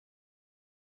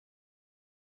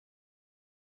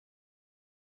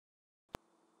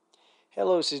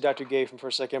Hello, this is Dr. Gay from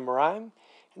First Sec MRI,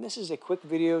 and this is a quick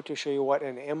video to show you what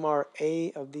an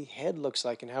MRA of the head looks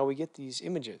like and how we get these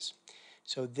images.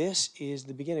 So this is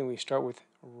the beginning. We start with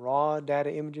raw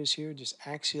data images here, just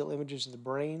axial images of the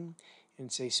brain, and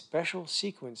it's a special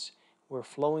sequence where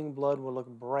flowing blood will look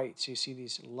bright. So you see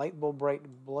these light bulb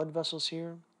bright blood vessels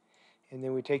here, and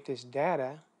then we take this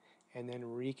data and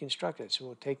then reconstruct it. So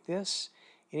we'll take this,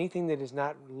 anything that is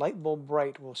not light bulb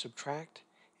bright we'll subtract,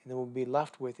 and then we'll be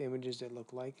left with images that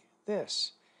look like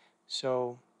this.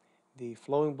 So the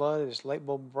flowing blood is light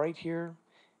bulb bright here,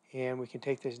 and we can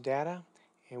take this data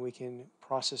and we can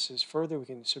process this further. We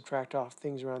can subtract off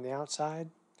things around the outside.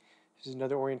 This is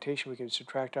another orientation. We can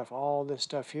subtract off all this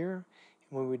stuff here,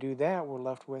 and when we do that, we're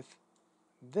left with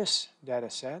this data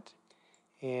set,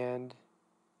 and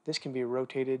this can be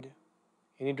rotated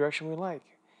any direction we like.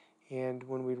 And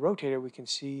when we rotate it, we can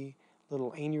see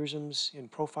little aneurysms in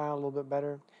profile a little bit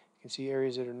better. You can see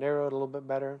areas that are narrowed a little bit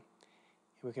better. And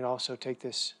we can also take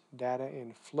this data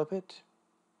and flip it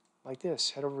like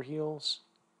this, head over heels.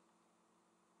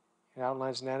 It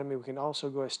outlines anatomy. We can also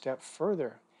go a step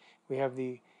further. We have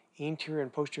the anterior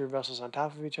and posterior vessels on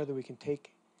top of each other. We can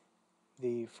take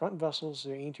the front vessels,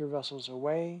 the anterior vessels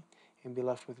away, and be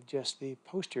left with just the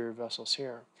posterior vessels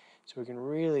here. So we can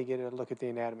really get a look at the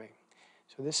anatomy.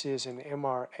 So this is an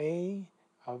MRA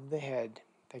of the head.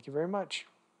 Thank you very much.